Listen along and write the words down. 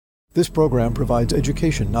This program provides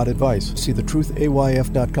education, not advice. See the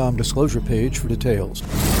truthayf.com disclosure page for details.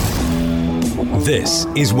 This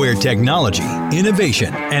is where technology,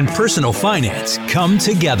 innovation, and personal finance come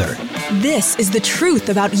together. This is The Truth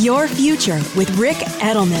About Your Future with Ric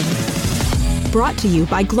Edelman. Brought to you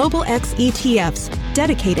by Global X ETFs,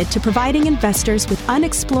 dedicated to providing investors with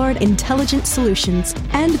unexplored intelligent solutions,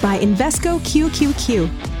 and by Invesco QQQ.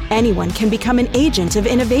 Anyone can become an agent of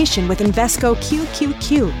innovation with Invesco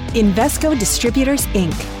QQQ. Invesco Distributors,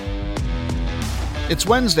 Inc. It's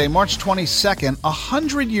Wednesday, March 22nd.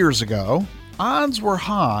 100 years ago, odds were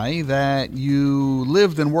high that you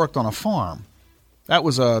lived and worked on a farm. That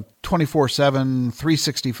was a 24/7,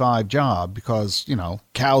 365 job because,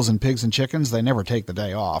 cows and pigs and chickens, they never take the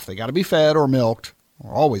day off. They got to be fed or milked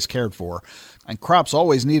or always cared for. And crops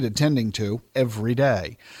always needed tending to every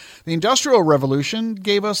day. The Industrial Revolution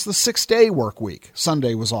gave us the 6-day work week.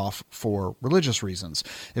 Sunday was off for religious reasons.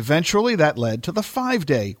 Eventually, that led to the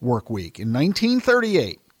 5-day work week. In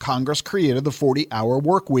 1938, Congress created the 40-hour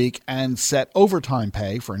work week and set overtime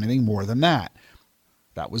pay for anything more than that.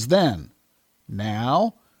 That was then.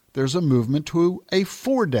 Now, there's a movement to a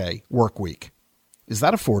 4-day work week. Is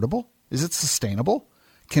that affordable? Is it sustainable?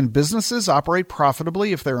 Can businesses operate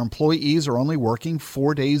profitably if their employees are only working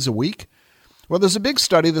 4 days a week? Well, there's a big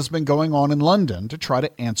study that's been going on in London to try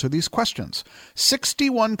to answer these questions.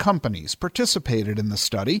 61 companies participated in the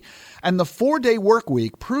study, and the 4-day work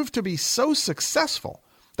week proved to be so successful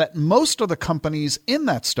that most of the companies in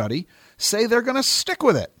that study say they're going to stick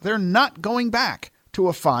with it. They're not going back to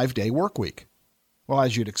a 5-day work week. Well,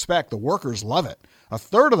 as you'd expect, the workers love it. A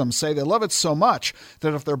third of them say they love it so much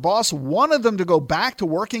that if their boss wanted them to go back to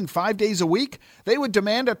working 5 days a week, they would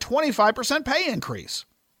demand a 25% pay increase.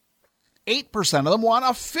 8% of them want a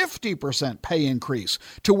 50% pay increase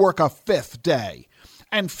to work a 5th day.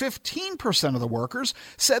 And 15% of the workers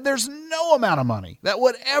said there's no amount of money that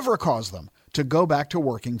would ever cause them to go back to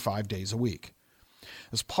working 5 days a week.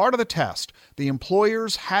 As part of the test, the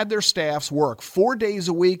employers had their staffs work 4 days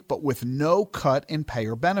a week, but with no cut in pay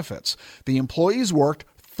or benefits. The employees worked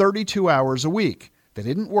 32 hours a week. They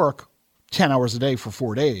didn't work 10 hours a day for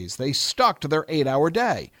 4 days. They stuck to their 8-hour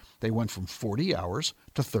day. They went from 40 hours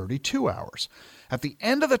to 32 hours. At the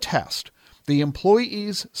end of the test, the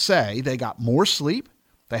employees say they got more sleep,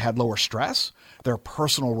 they had lower stress, their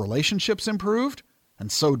personal relationships improved,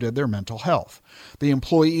 and so did their mental health. The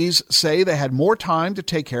employees say they had more time to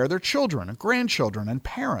take care of their children and grandchildren and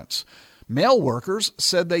parents. Male workers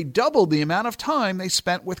said they doubled the amount of time they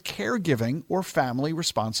spent with caregiving or family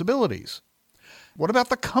responsibilities. What about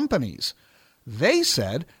the companies? They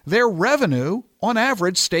said their revenue, on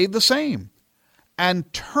average, stayed the same.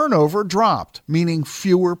 And turnover dropped, meaning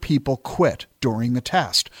fewer people quit during the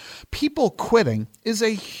test. People quitting is a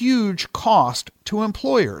huge cost to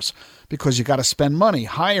employers because you got to spend money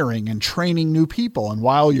hiring and training new people. And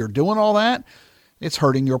while you're doing all that, it's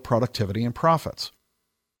hurting your productivity and profits.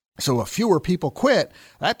 So if fewer people quit,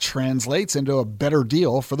 that translates into a better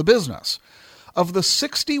deal for the business. Of the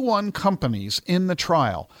 61 companies in the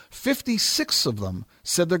trial, 56 of them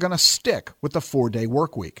said they're going to stick with the 4-day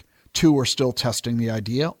work week. 2 are still testing the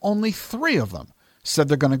idea. Only 3 of them said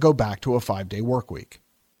they're going to go back to a 5-day work week.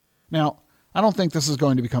 Now, I don't think this is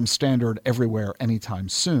going to become standard everywhere anytime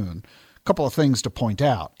soon. A couple of things to point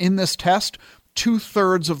out. In this test,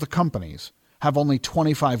 2/3 of the companies have only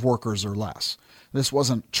 25 workers or less. This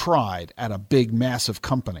wasn't tried at a big, massive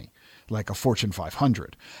company like a Fortune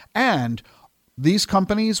 500. And these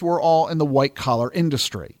companies were all in the white-collar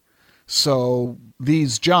industry. So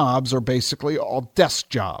these jobs are basically all desk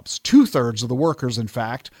jobs. 2/3 of the workers, in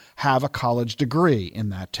fact, have a college degree in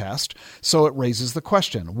that test. So it raises the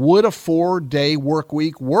question, would a 4-day work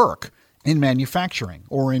week work in manufacturing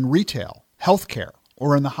or in retail, healthcare,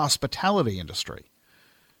 or in the hospitality industry?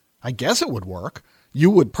 I guess it would work. You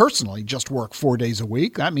would personally just work 4 days a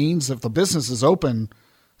week. That means if the business is open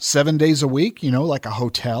 7 days a week, like a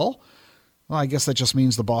hotel, well, I guess that just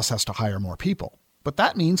means the boss has to hire more people. But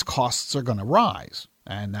that means costs are going to rise.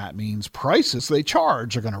 And that means prices they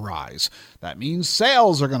charge are going to rise. That means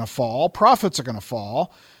sales are going to fall, profits are going to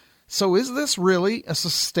fall. So is this really a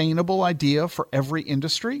sustainable idea for every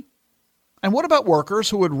industry? And what about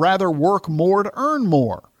workers who would rather work more to earn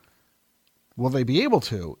more? Will they be able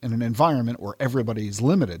to in an environment where everybody is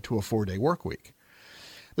limited to a 4-day work week?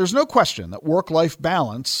 There's no question that work-life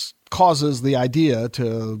balance causes the idea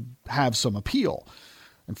to have some appeal.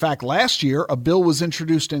 In fact, last year, a bill was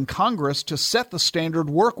introduced in Congress to set the standard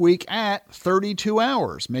work week at 32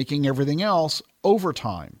 hours, making everything else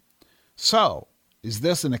overtime. So, is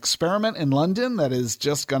this an experiment in London that is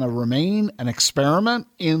just going to remain an experiment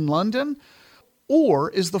in London? Or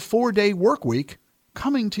is the 4-day work week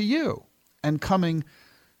coming to you and coming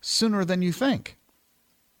sooner than you think?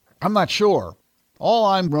 I'm not sure. All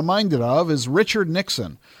I'm reminded of is Richard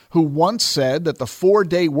Nixon, who once said that the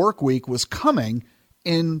 4-day work week was coming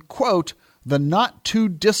in, quote, the not too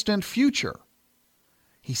distant future.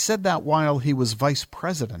 He said that while he was vice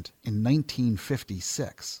president in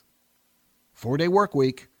 1956. 4-day work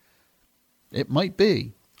week, it might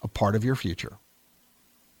be a part of your future.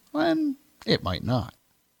 And it might not.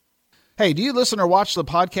 Hey, do you listen or watch the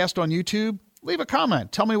podcast on YouTube? Leave a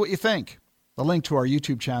comment. Tell me what you think. The link to our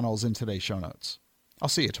YouTube channel is in today's show notes. I'll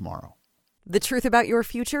see you tomorrow. The Truth About Your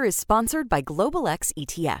Future is sponsored by Global X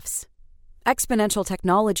ETFs. Exponential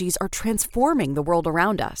technologies are transforming the world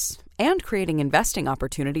around us and creating investing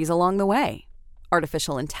opportunities along the way.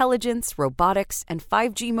 Artificial intelligence, robotics, and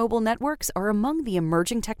 5G mobile networks are among the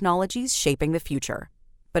emerging technologies shaping the future.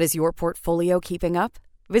 But is your portfolio keeping up?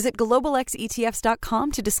 Visit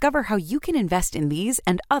globalxetfs.com to discover how you can invest in these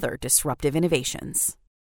and other disruptive innovations.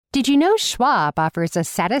 Did you know Schwab offers a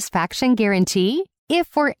satisfaction guarantee? If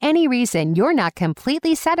for any reason you're not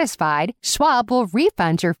completely satisfied, Schwab will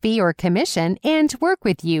refund your fee or commission and work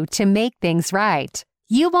with you to make things right.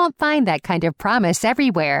 You won't find that kind of promise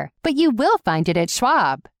everywhere, but you will find it at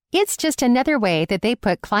Schwab. It's just another way that they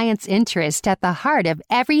put clients' interest at the heart of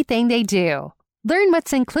everything they do. Learn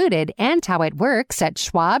what's included and how it works at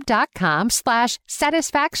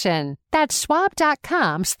schwab.com/satisfaction. That's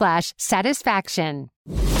schwab.com/satisfaction.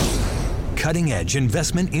 Cutting-edge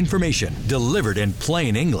investment information delivered in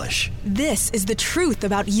plain English. This is The Truth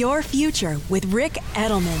About Your Future with Rick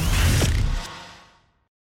Edelman.